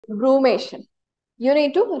Brumation. You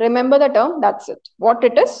need to remember the term, that's it. What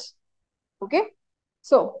it is. Okay.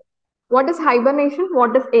 So, what is hibernation?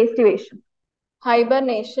 What is estivation?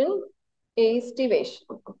 Hibernation, estivation.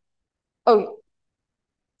 Oh,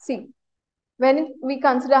 see, when we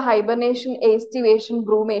consider hibernation, estivation,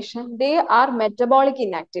 brumation, they are metabolic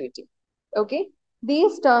inactivity. Okay.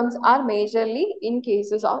 These terms are majorly in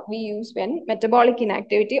cases of we use when metabolic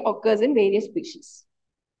inactivity occurs in various species.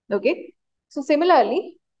 Okay. So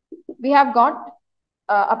similarly, we have got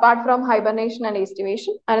apart from hibernation and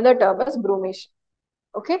estivation, another term is brumation.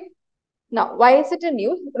 Okay. Now, why is it a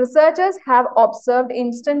news? Researchers have observed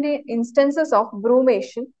instances of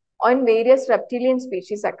brumation on various reptilian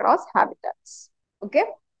species across habitats. Okay.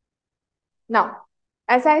 Now,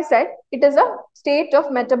 as I said, it is a state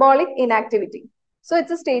of metabolic inactivity. So,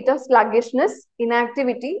 it's a state of sluggishness,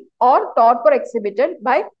 inactivity, or torpor exhibited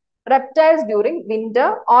by reptiles during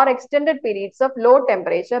winter or extended periods of low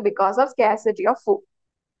temperature because of scarcity of food.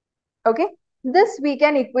 Okay, this we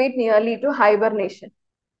can equate nearly to hibernation.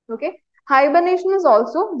 Okay, hibernation is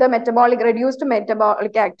also the reduced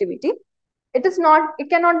metabolic activity. It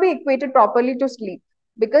cannot be equated properly to sleep,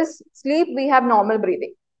 because sleep we have normal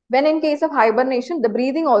breathing. When in case of hibernation, the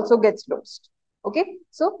breathing also gets lost. Okay,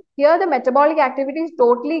 so here the metabolic activities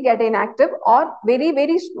totally get inactive or very,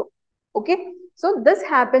 very slow. Okay, so this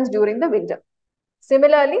happens during the winter.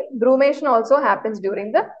 Similarly, brumation also happens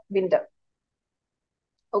during the winter.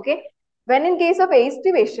 Okay, when in case of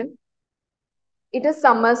estivation, it is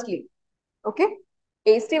summer sleep. Okay,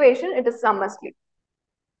 estivation, it is summer sleep.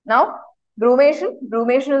 Now, brumation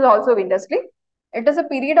is also winter sleep. It is a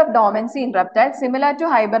period of dormancy in reptiles similar to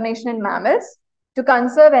hibernation in mammals to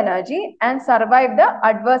conserve energy and survive the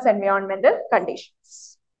adverse environmental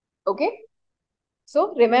conditions. Okay,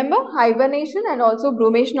 so remember, hibernation and also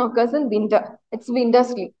brumation occurs in winter. It's winter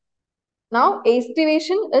sleep. Now,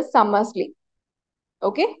 estivation is summer sleep.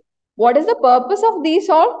 Okay, what is the purpose of these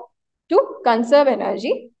all? To conserve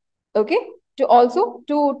energy. Okay,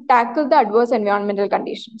 to tackle the adverse environmental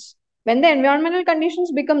conditions. When the environmental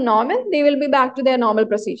conditions become normal, they will be back to their normal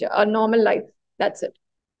procedure or normal life. That's it.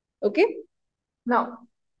 Okay. Now,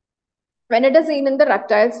 when it is seen in the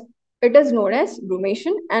reptiles, it is known as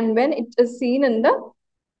brumation, and when it is seen in the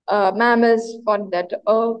mammals, for that,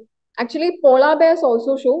 actually polar bears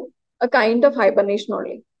also show a kind of hibernation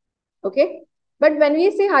only. Okay, but when we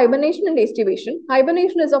say hibernation and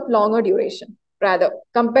hibernation is of longer duration rather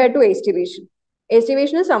compared to estivation.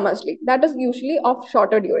 Estivation is summer sleep, that is usually of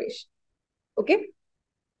shorter duration. Okay,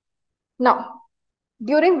 now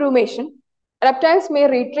during brumation, reptiles may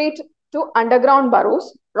retreat to underground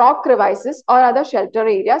burrows, rock crevices, or other shelter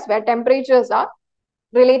areas where temperatures are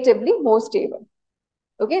relatively more stable.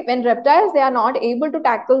 Okay, when reptiles, they are not able to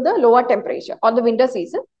tackle the lower temperature or the winter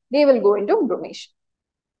season, they will go into brumation.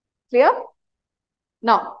 Clear?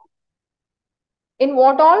 Now, in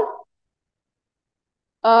what all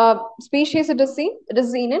species it is seen? It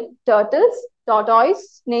is seen in turtles,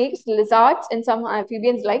 tortoise, snakes, lizards, and some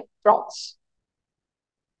amphibians like frogs.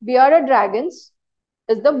 Bearded dragons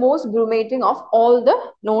is the most brumating of all the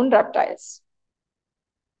known reptiles.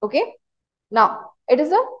 Okay. Now,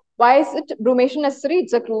 why is it brumation necessary?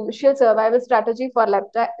 It's a crucial survival strategy for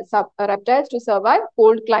reptiles to survive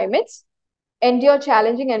cold climates, endure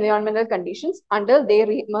challenging environmental conditions until they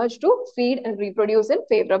re-emerge to feed and reproduce in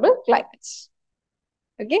favorable climates.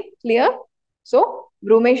 Okay, clear? So,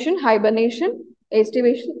 brumation, hibernation,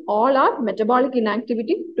 estivation, all are metabolic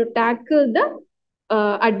inactivity to tackle the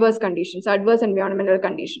adverse environmental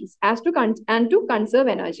conditions, and to conserve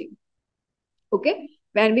energy. Okay,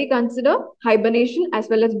 when we consider hibernation as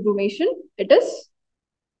well as brumation, it is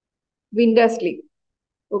winter sleep.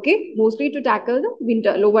 Okay, mostly to tackle the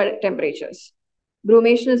winter lower temperatures.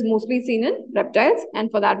 Brumation is mostly seen in reptiles, and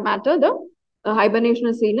for that matter, the hibernation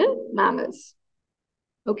is seen in mammals.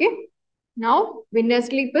 Okay. Now, winter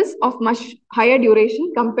sleep is of much higher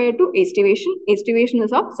duration compared to estivation. Estivation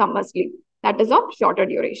is of summer sleep. That is of shorter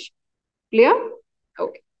duration. Clear?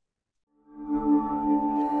 Okay.